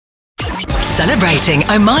Celebrating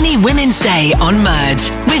Omani Women's Day on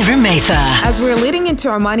Merge with Rumaitha. As we're leading into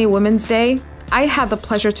Omani Women's Day, I had the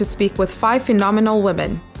pleasure to speak with 5 phenomenal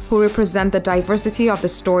women who represent the diversity of the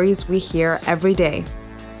stories we hear every day.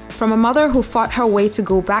 From a mother who fought her way to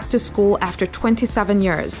go back to school after 27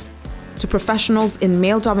 years, to professionals in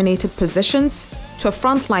male-dominated positions, to a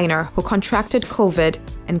frontliner who contracted COVID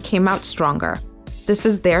and came out stronger. This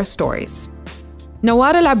is their stories.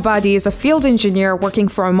 Nawar Al Abadi is a field engineer working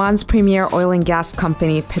for Oman's premier oil and gas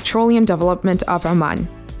company, Petroleum Development of Oman.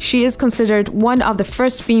 She is considered one of the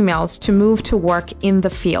first females to move to work in the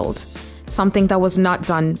field, something that was not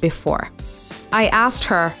done before. I asked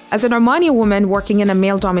her, as an Omani woman working in a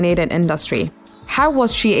male-dominated industry, how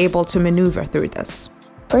was she able to maneuver through this?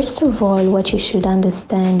 First of all, what you should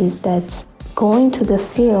understand is that going to the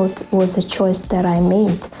field was a choice that I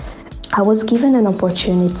made. I was given an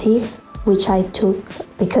opportunity which I took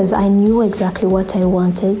because I knew exactly what I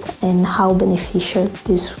wanted and how beneficial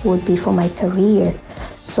this would be for my career.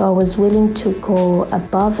 So I was willing to go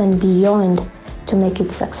above and beyond to make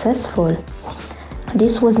it successful.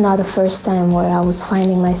 This was not the first time where I was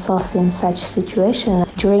finding myself in such a situation.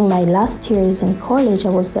 During my last years in college, I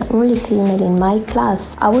was the only female in my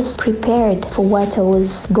class. I was prepared for what I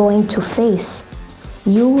was going to face.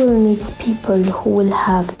 You will meet people who will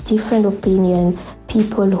have different opinion,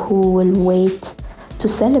 people who will wait to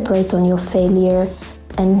celebrate on your failure,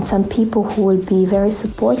 and some people who will be very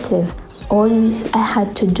supportive. All I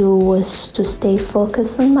had to do was to stay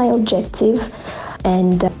focused on my objective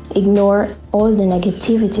and ignore all the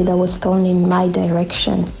negativity that was thrown in my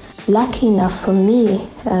direction. Lucky enough for me,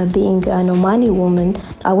 being an Omani woman,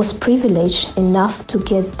 I was privileged enough to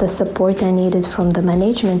get the support I needed from the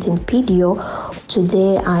management in PDO.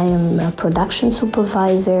 Today I am a production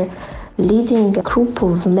supervisor, leading a group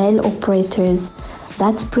of male operators.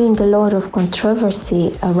 That's bring a lot of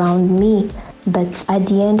controversy around me, but at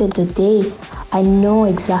the end of the day, I know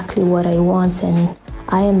exactly what I want and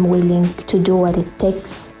I am willing to do what it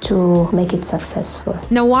takes to make it successful.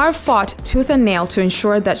 Nawar fought tooth and nail to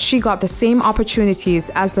ensure that she got the same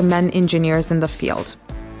opportunities as the men engineers in the field.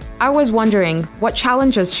 I was wondering what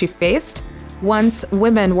challenges she faced once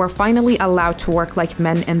women were finally allowed to work like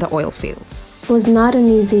men in the oil fields. It was not an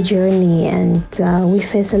easy journey, and we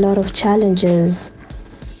faced a lot of challenges.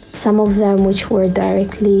 Some of them which were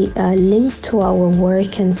directly linked to our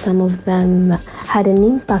work, and some of them had an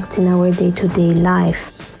impact in our day-to-day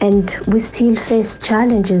life. And we still face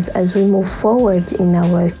challenges as we move forward in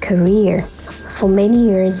our career. For many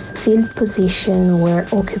years, field positions were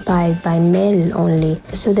occupied by men only.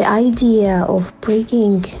 So the idea of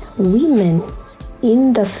bringing women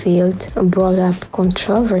in the field brought up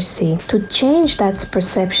controversy. To change that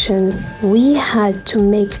perception, we had to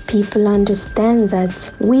make people understand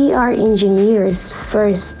that we are engineers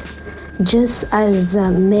first. Just as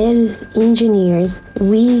male engineers,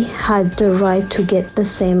 we had the right to get the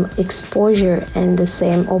same exposure and the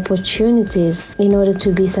same opportunities in order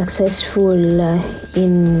to be successful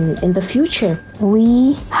in the future.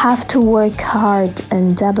 We have to work hard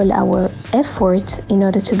and double our effort in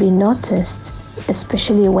order to be noticed,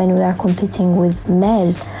 especially when we are competing with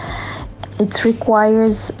male. It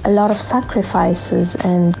requires a lot of sacrifices,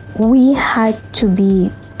 and we had to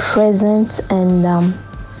be present and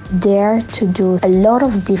dare to do a lot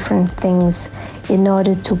of different things in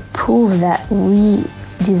order to prove that we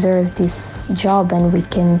deserve this job and we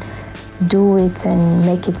can do it and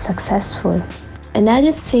make it successful.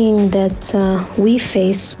 Another thing that we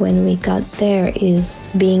face when we got there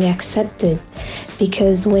is being accepted,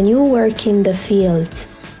 because when you work in the field,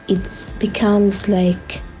 it becomes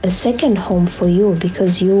like a second home for you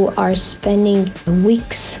because you are spending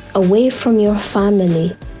weeks away from your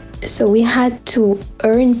family. So we had to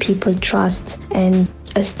earn people's trust and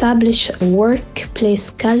establish a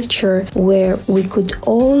workplace culture where we could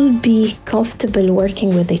all be comfortable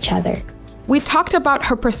working with each other. We talked about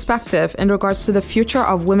her perspective in regards to the future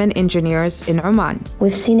of women engineers in Oman.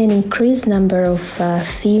 We've seen an increased number of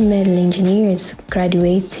female engineers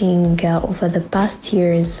graduating over the past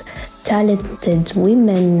years, talented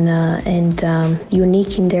women and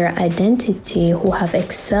unique in their identity who have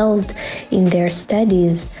excelled in their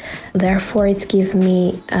studies. Therefore, it gives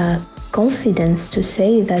me confidence to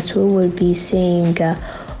say that we will be seeing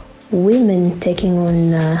women taking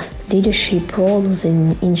on leadership roles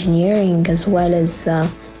in engineering as well as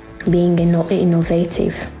being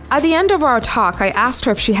innovative. At the end of our talk, I asked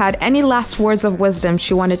her if she had any last words of wisdom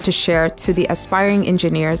she wanted to share to the aspiring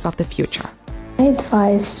engineers of the future. My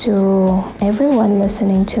advice to everyone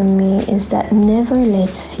listening to me is that never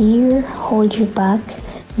let fear hold you back.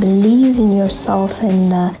 Believe in yourself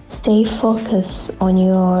and stay focused on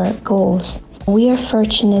your goals. We are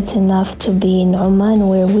fortunate enough to be in Oman,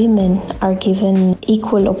 where women are given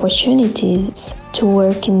equal opportunities to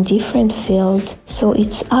work in different fields. So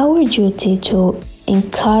it's our duty to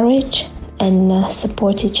encourage and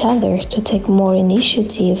support each other, to take more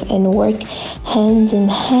initiative and work hands in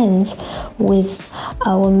hands with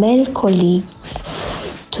our male colleagues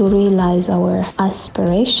to realize our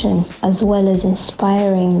aspiration, as well as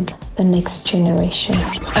inspiring the next generation.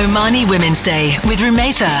 Omani Women's Day with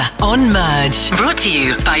Rumaitha on Merge. Brought to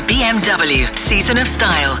you by BMW. Season of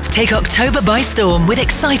Style. Take October by storm with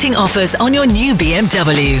exciting offers on your new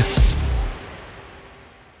BMW.